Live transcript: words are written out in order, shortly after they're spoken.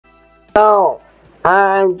Hello,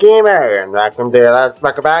 I'm Gamer, and welcome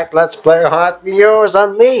back. Let's play Hot Wheels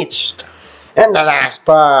Unleashed. In the last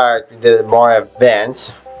part, we did more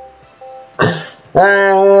events. I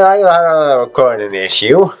had a recording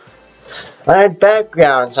issue. I had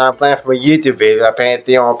background, so I'm playing for a YouTube video.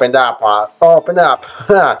 Apparently, opened up.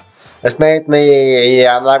 It's made me.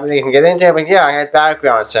 I'm not really gonna get into it, but yeah, I had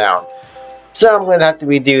background sound. So I'm gonna have to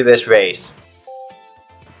redo this race.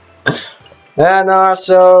 And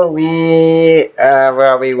also, I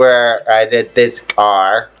did this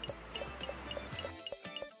car.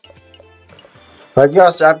 I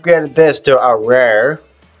just upgraded this to a rare.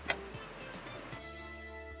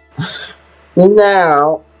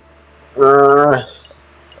 Now,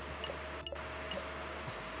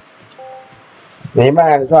 we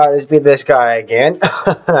might as well just be this guy again.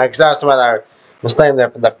 Because that's the one I was playing there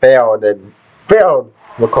for the failed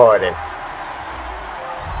recording.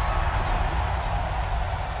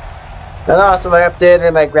 And also, I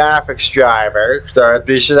updated my graphics driver, so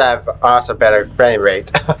they should have also better frame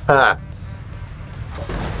rate.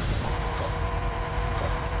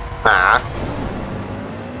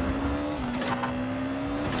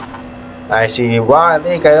 I see Wild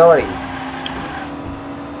Coyote.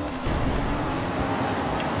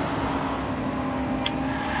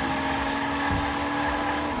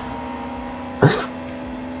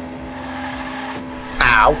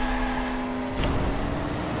 Ow.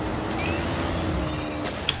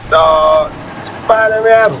 Oh,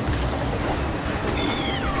 Spider-Man.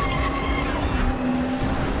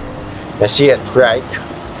 I see it break.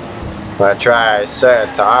 I'm gonna try set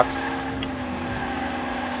it top.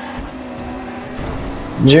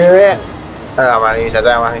 Do it. I want to use that.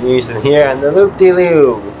 I want to use it here in the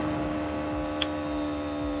loop-de-loop.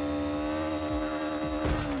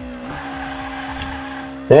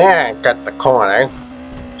 Yeah, cut the corner.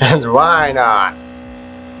 And why not?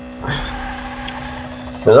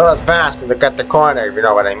 It's always faster to cut the corner, if you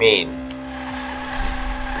know what I mean.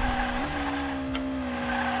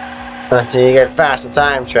 So you get faster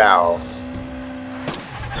time travel.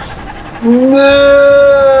 No!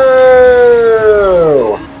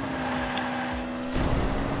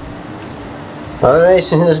 Well,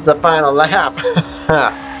 this is the final lap.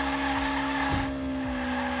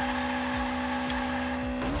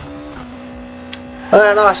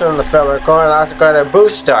 And also in the filler corner, I also got a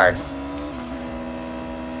boost start.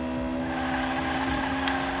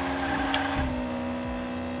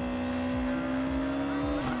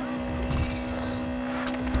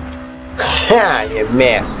 Ha! You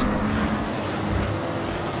missed.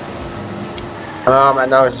 Oh, my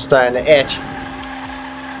nose is starting to itch.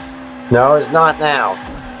 No, it's not now.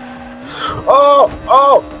 Oh!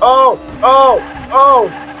 Oh! Oh! Oh! Oh!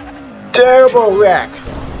 Terrible wreck.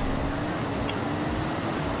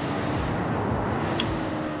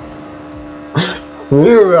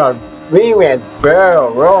 We went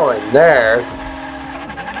barrel rolling there.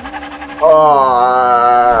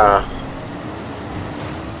 Oh.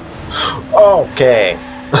 Okay.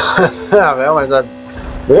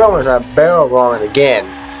 we almost got barrel rolling again.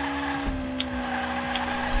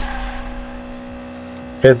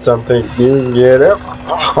 Hit something, you get it.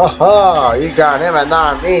 Oh, you got him and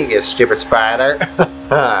not me, you stupid spider.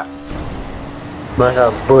 Must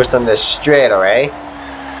have boost on this straight away.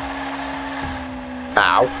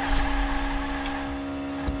 Ow.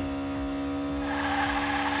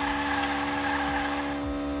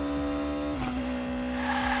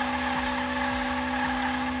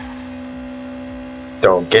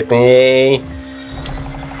 Don't get me.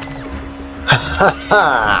 Ha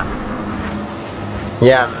ha.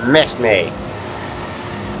 You missed me.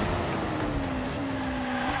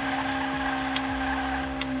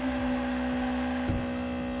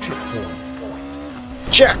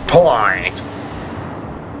 Checkpoint.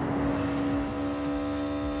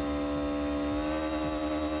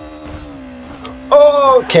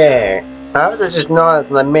 Okay. I was just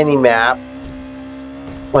noticing the mini map.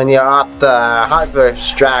 When you're off the hardware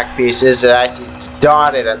track pieces, it's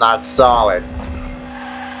dotted and not solid.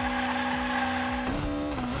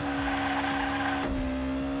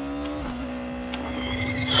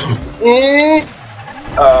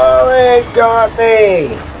 Oh, it got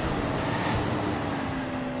me!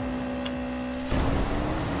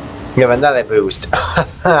 Give another boost.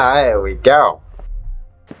 There we go.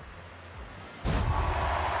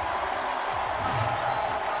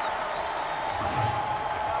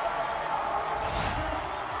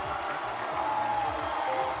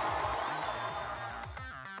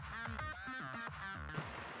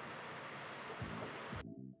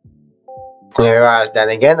 Here I was done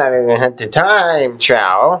again. I'm going to head to time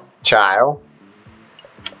trial.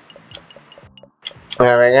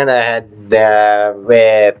 Well, we're gonna head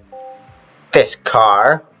with this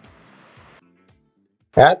car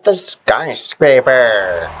at the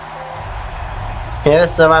skyscraper.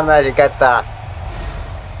 Here's the one where you get the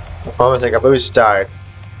almost like a boost start.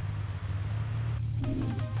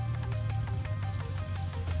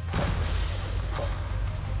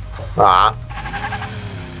 Aw.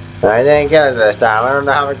 I didn't get it this time. I don't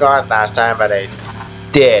know how we got it last time, but I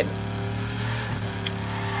did.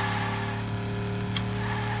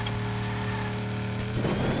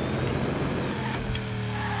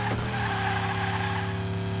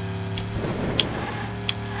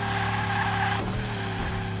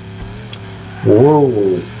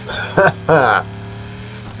 Woo!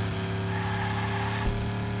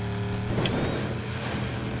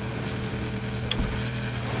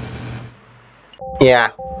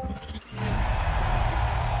 Yeah.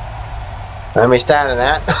 Let me start on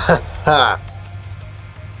that.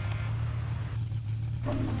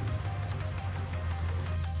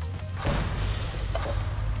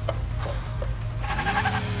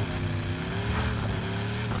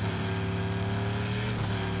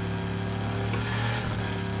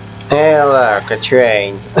 Hey look, a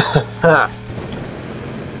train. I'm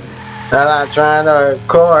not trying to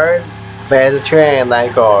record, there's a train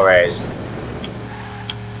like always.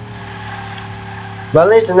 But at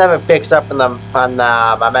least it never fixed up on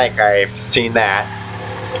my mic, I've seen that.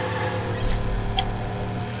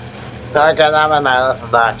 Okay, I'm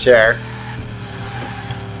not sure.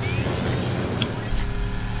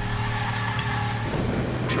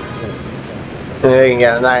 We can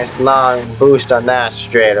get a nice long boost on that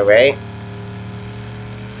straight away.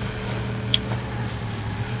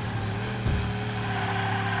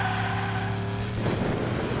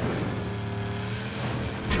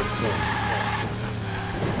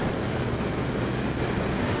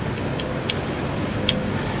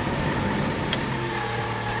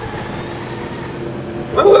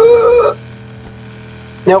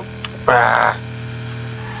 Nope. Ah.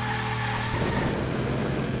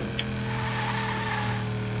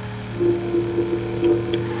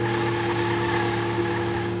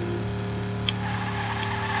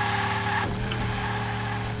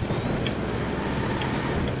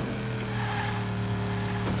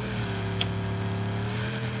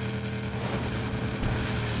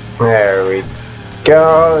 There we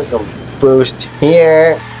go. Go boost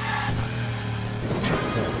here.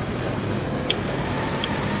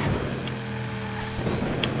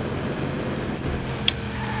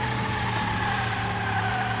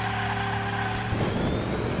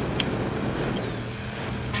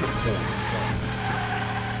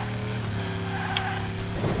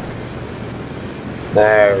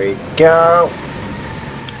 There we go.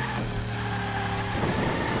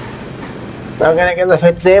 I'm gonna get the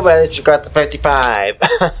 50, but it got the 55.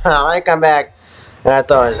 I might come back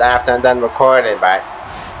afterwards after I'm done recording, but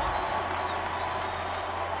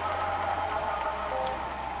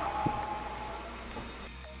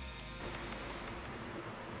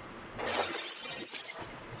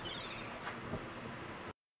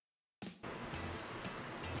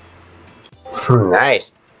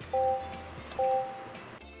nice.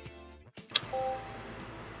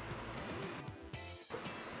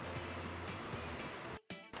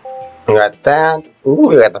 We got that. Ooh,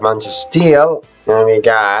 we got a bunch of steel. And we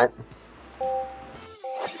got.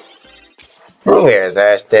 Here's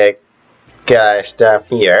our stick stuff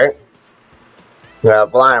here. We got a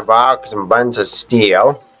blind box and a bunch of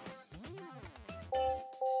steel.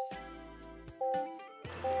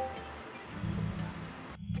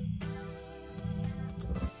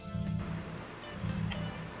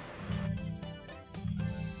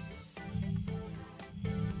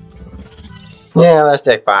 Yeah, let's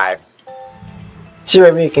take 5. See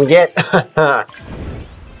what we can get.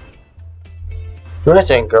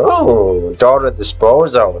 Listen, go. Daughter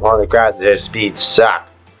disposal. Holy crap, their speeds suck.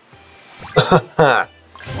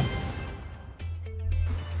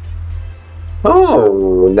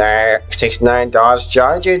 Oh, 69 Dodge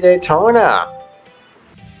Charger Daytona.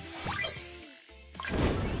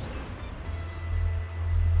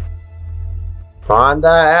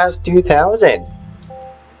 Honda S2000.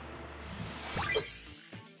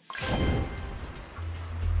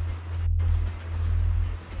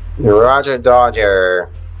 Roger Dodger,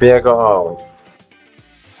 vehicle owned.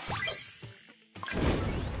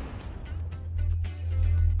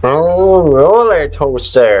 Oh, roller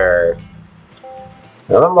toaster.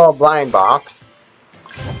 A more blind box,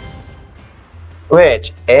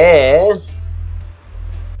 which is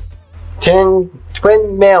 10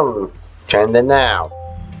 twin mil. Trending now.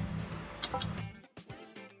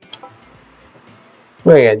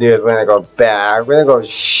 What we're gonna do is we're gonna go back, we're gonna go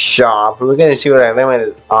shop, we're gonna see what our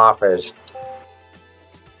limited offers.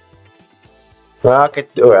 Rocket,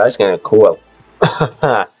 oh, that's kinda cool.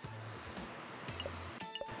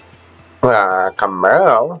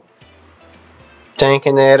 Camaro.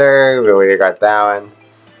 Tankinator, we already got that one.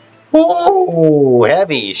 Ooh,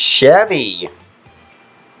 heavy Chevy.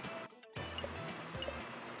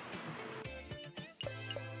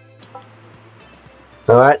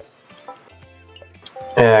 What?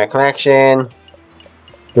 Collection.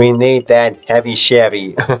 We need that heavy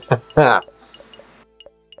Chevy.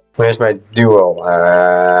 Where's my duo?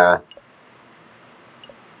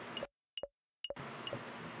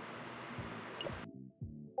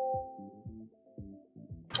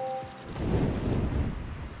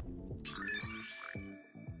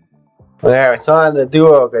 There, it's on the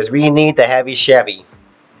duo because we need the heavy Chevy.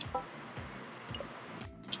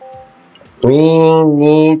 We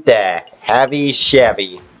need the heavy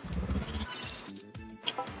Chevy.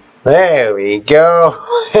 There we go.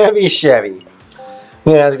 Heavy Chevy.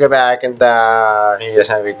 Yeah, let's go back and here's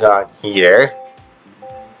how we got here.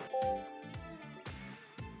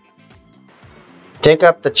 Take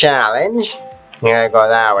up the challenge. You gotta go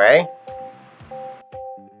that way.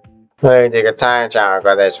 We're gonna take a time challenge,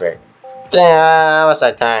 go this way. Yeah, what's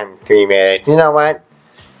that time? 3 minutes. You know what?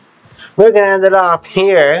 We're gonna end it off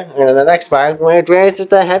here. And in the next part, we're gonna race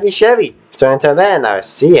the heavy Chevy. So until then, I'll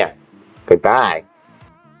see ya. Goodbye.